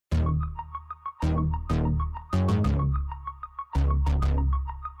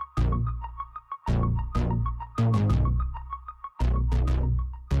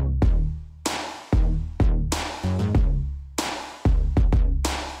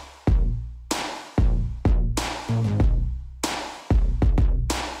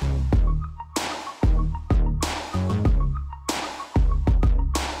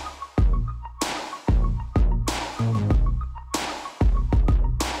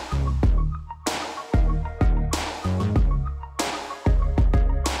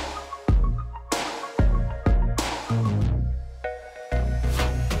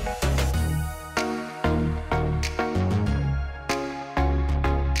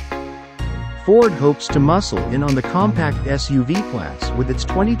Ford hopes to muscle in on the compact SUV class with its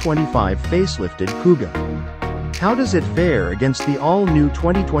 2025 facelifted Kuga. How does it fare against the all-new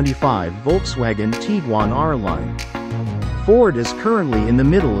 2025 Volkswagen Tiguan R-Line? Ford is currently in the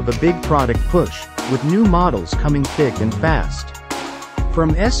middle of a big product push, with new models coming thick and fast.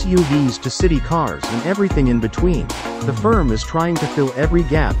 From SUVs to city cars and everything in between, the firm is trying to fill every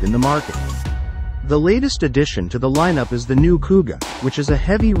gap in the market. The latest addition to the lineup is the new Kuga, which is a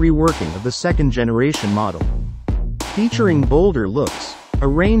heavy reworking of the second-generation model. Featuring bolder looks, a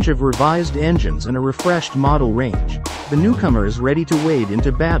range of revised engines and a refreshed model range, the newcomer is ready to wade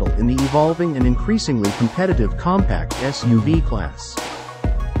into battle in the evolving and increasingly competitive compact SUV class.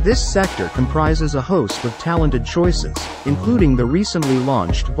 This sector comprises a host of talented choices, including the recently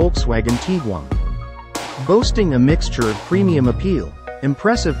launched Volkswagen Tiguan. Boasting a mixture of premium appeal,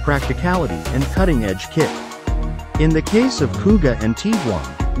 impressive practicality and cutting-edge kit. In the case of Kuga and Tiguan,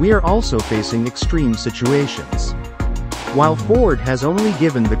 we are also facing extreme situations. While Ford has only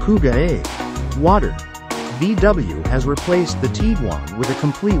given the Kuga a water, VW has replaced the Tiguan with a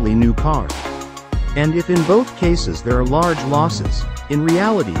completely new car. And if in both cases there are large losses, in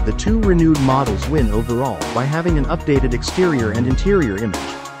reality the two renewed models win overall by having an updated exterior and interior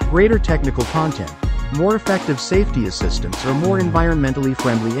image, greater technical content, more effective safety assistance or more environmentally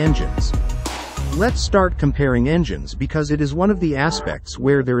friendly engines. Let's start comparing engines because it is one of the aspects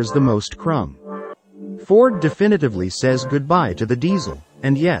where there is the most crumb. Ford definitively says goodbye to the diesel,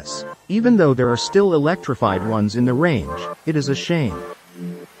 and yes, even though there are still electrified ones in the range, it is a shame.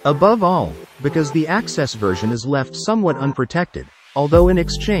 Above all, because the Access version is left somewhat unprotected, although in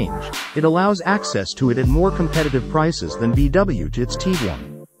exchange, it allows access to it at more competitive prices than VW to its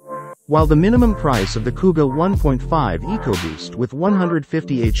Tiguan. While the minimum price of the Kuga 1.5 EcoBoost with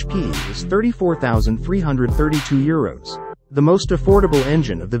 150 HP is €34,332, the most affordable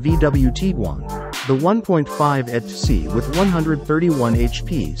engine of the VW Tiguan, the 1.5 ETC with 131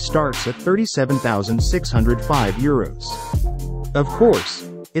 HP starts at €37,605. Of course,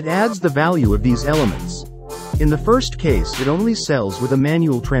 it adds the value of these elements. In the first case it only sells with a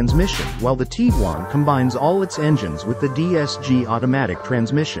manual transmission while the Tiguan combines all its engines with the DSG automatic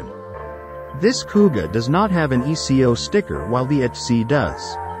transmission. This Kuga does not have an ECO sticker while the ETC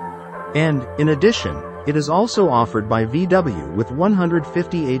does. And, in addition, it is also offered by VW with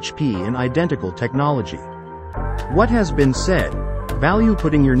 150 HP in identical technology. What has been said? Value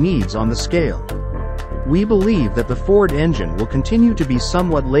putting your needs on the scale. We believe that the Ford engine will continue to be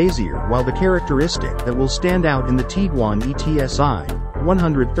somewhat lazier while the characteristic that will stand out in the Tiguan ETSI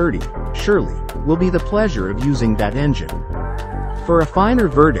 130, surely, will be the pleasure of using that engine. For a finer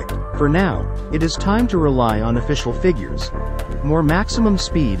verdict, for now, it is time to rely on official figures. More maximum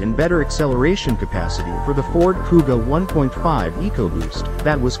speed and better acceleration capacity for the Ford Kuga 1.5 EcoBoost,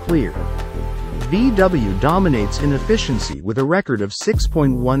 that was clear. VW dominates in efficiency with a record of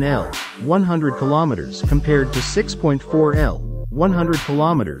 6.1 L, 100 km compared to 6.4 L, 100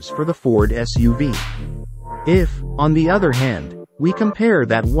 km for the Ford SUV. If, on the other hand, we compare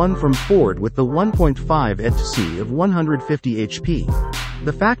that one from Ford with the 1.5 ETC of 150 HP,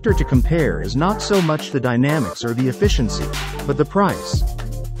 the factor to compare is not so much the dynamics or the efficiency, but the price.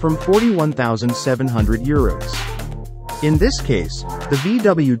 From €41,700. In this case, the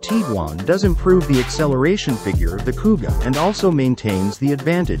VW Tiguan does improve the acceleration figure of the Kuga and also maintains the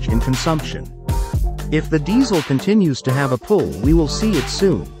advantage in consumption. If the diesel continues to have a pull, we will see it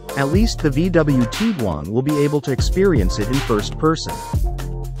soon. At least the VW Tiguan will be able to experience it in first person.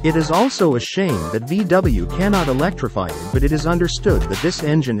 It is also a shame that VW cannot electrify it, but it is understood that this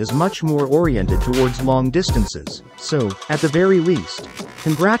engine is much more oriented towards long distances, so, at the very least,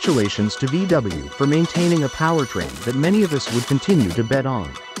 congratulations to VW for maintaining a powertrain that many of us would continue to bet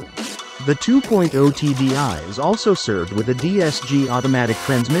on. The 2.0 TDI is also served with a DSG automatic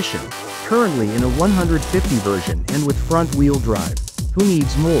transmission, currently in a 150 version and with front-wheel drive. Who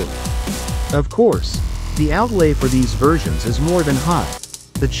needs more? Of course, the outlay for these versions is more than high.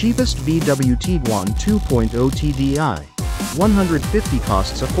 The cheapest VW Tiguan 2.0 TDI 150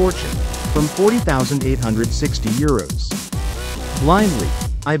 costs a fortune, from €40,860. Blindly,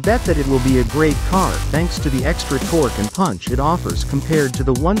 I bet that it will be a great car thanks to the extra torque and punch it offers compared to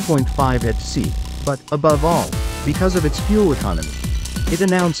the 1.5 ETC, but, above all, because of its fuel economy. It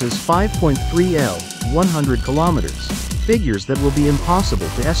announces 5.3 L, 100 kilometers, figures that will be impossible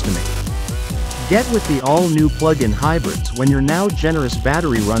to estimate. Get with the all-new plug-in hybrids when your now generous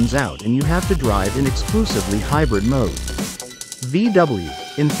battery runs out and you have to drive in exclusively hybrid mode. VW,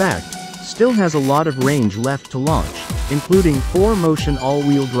 in fact, still has a lot of range left to launch, including 4Motion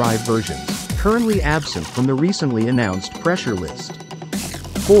all-wheel drive versions, currently absent from the recently announced pressure list.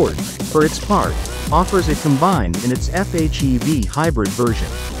 Ford, for its part, offers it combined in its FHEV hybrid version.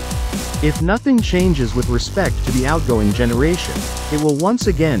 If nothing changes with respect to the outgoing generation, it will once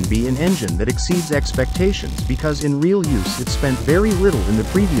again be an engine that exceeds expectations because in real use it spent very little in the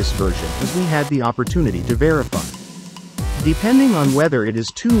previous version as we had the opportunity to verify. Depending on whether it is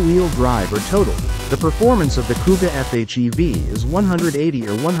two-wheel drive or total, the performance of the Kuga FHEV is 180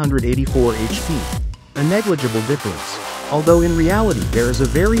 or 184 HP. A negligible difference, although in reality there is a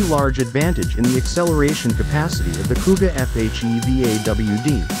very large advantage in the acceleration capacity of the Kuga FHEV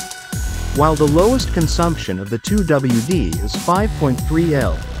AWD. While the lowest consumption of the two WD is 5.3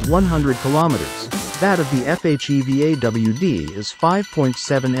 L, 100 km, that of the FHEV AWD is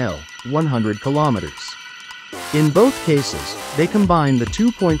 5.7 L, 100 km. In both cases, they combine the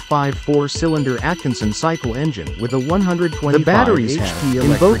 2.54-cylinder Atkinson cycle engine with a 125 The batteries HP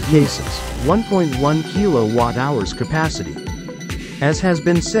in both cases, 1.1 kWh capacity. As has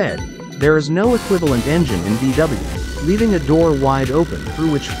been said, there is no equivalent engine in VW, leaving a door wide open through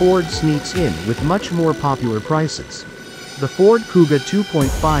which Ford sneaks in with much more popular prices. The Ford Kuga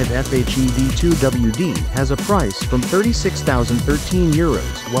 2.5 FHEV 2WD has a price from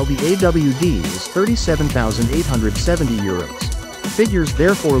 €36,013, while the AWD is €37,870. Figures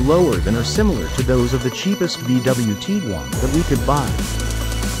therefore lower than or similar to those of the cheapest VW Tiguan that we could buy.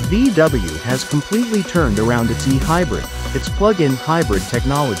 VW has completely turned around its e-hybrid, its plug-in hybrid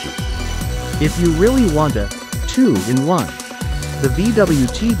technology. If you really want a two-in-one, the VW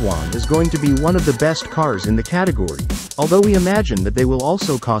Tiguan is going to be one of the best cars in the category, although we imagine that they will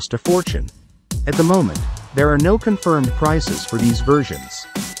also cost a fortune. At the moment, there are no confirmed prices for these versions.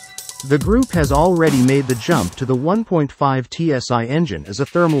 The group has already made the jump to the 1.5 TSI engine as a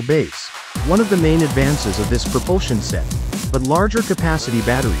thermal base, one of the main advances of this propulsion set, but larger capacity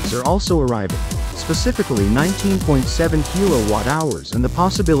batteries are also arriving, specifically 19.7 kWh and the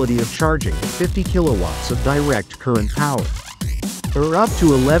possibility of charging at 50 kilowatts of direct current power, or up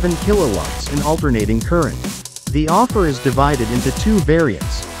to 11 kilowatts in alternating current. The offer is divided into two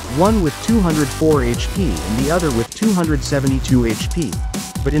variants, one with 204 HP and the other with 272 HP,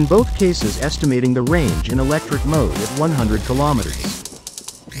 but in both cases estimating the range in electric mode at 100 kilometers.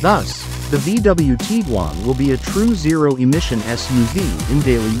 Thus, the VW Tiguan will be a true zero-emission SUV in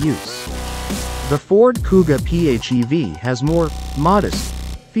daily use. The Ford Kuga PHEV has more modest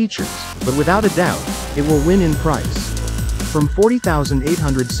features, but without a doubt, it will win in price. From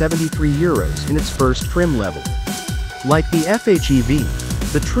 €40,873 in its first trim level. Like the FHEV,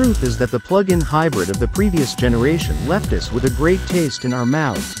 the truth is that the plug-in hybrid of the previous generation left us with a great taste in our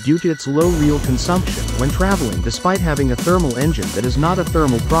mouths due to its low real consumption when traveling despite having a thermal engine that is not a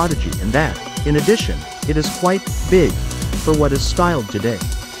thermal prodigy and that, in addition, it is quite big for what is styled today.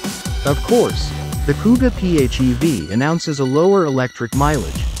 Of course, the Kuga PHEV announces a lower electric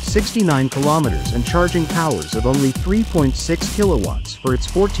mileage, 69 kilometers and charging powers of only 3.6 kilowatts for its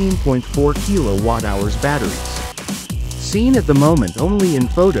 14.4 kilowatt-hours batteries. Seen at the moment only in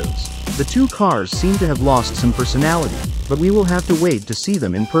photos, the two cars seem to have lost some personality, but we will have to wait to see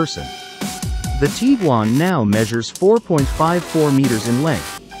them in person. The Tiguan now measures 4.54 meters in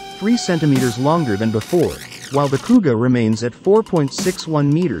length, 3 centimeters longer than before, while the Kuga remains at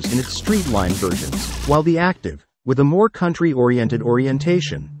 4.61 meters in its streetline versions, while the Active, with a more country-oriented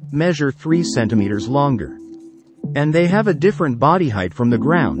orientation, measure 3 centimeters longer. And they have a different body height from the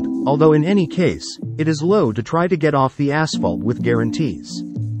ground, although in any case, it is low to try to get off the asphalt with guarantees.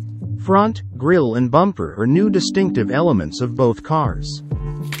 Front, grille and bumper are new distinctive elements of both cars.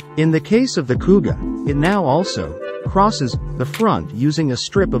 In the case of the Kuga, it now also crosses the front using a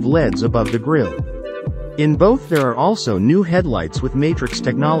strip of LEDs above the grille. In both there are also new headlights with matrix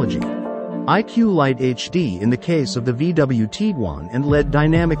technology. IQ Light HD in the case of the VW Tiguan and LED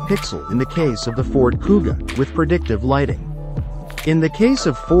Dynamic Pixel in the case of the Ford Kuga, with predictive lighting. In the case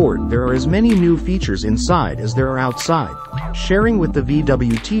of Ford there are as many new features inside as there are outside, sharing with the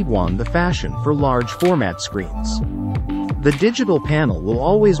VW Tiguan the fashion for large format screens. The digital panel will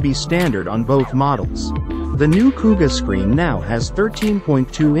always be standard on both models. The new Kuga screen now has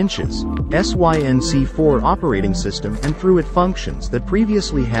 13.2 inches, SYNC4 operating system and through it functions that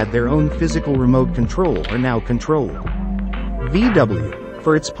previously had their own physical remote control are now controlled. VW,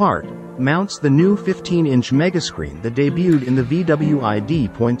 for its part, mounts the new 15-inch megascreen that debuted in the VW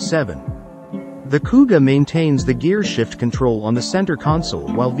ID.7. The Kuga maintains the gear shift control on the center console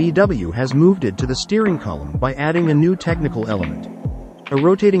while VW has moved it to the steering column by adding a new technical element. A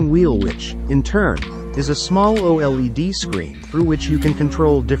rotating wheel which, in turn, is a small OLED screen through which you can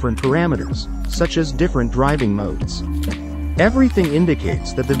control different parameters, such as different driving modes. Everything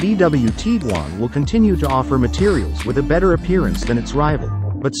indicates that the VW Tiguan will continue to offer materials with a better appearance than its rival.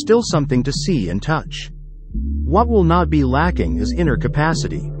 but still something to see and touch. What will not be lacking is inner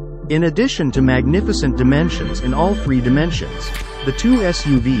capacity. In addition to magnificent dimensions in all three dimensions, the two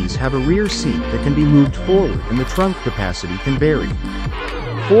SUVs have a rear seat that can be moved forward and the trunk capacity can vary.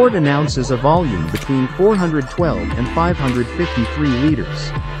 Ford announces a volume between 412 and 553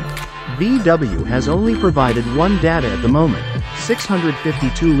 liters. VW has only provided one data at the moment,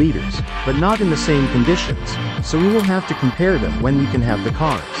 652 liters, but not in the same conditions, so we will have to compare them when we can have the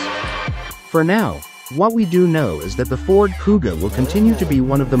cars. For now, what we do know is that the Ford Kuga will continue to be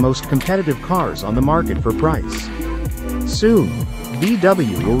one of the most competitive cars on the market for price. Soon,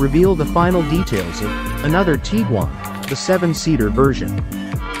 VW will reveal the final details of another Tiguan, the 7-seater version.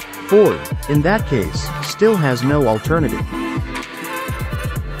 Ford, in that case, still has no alternative.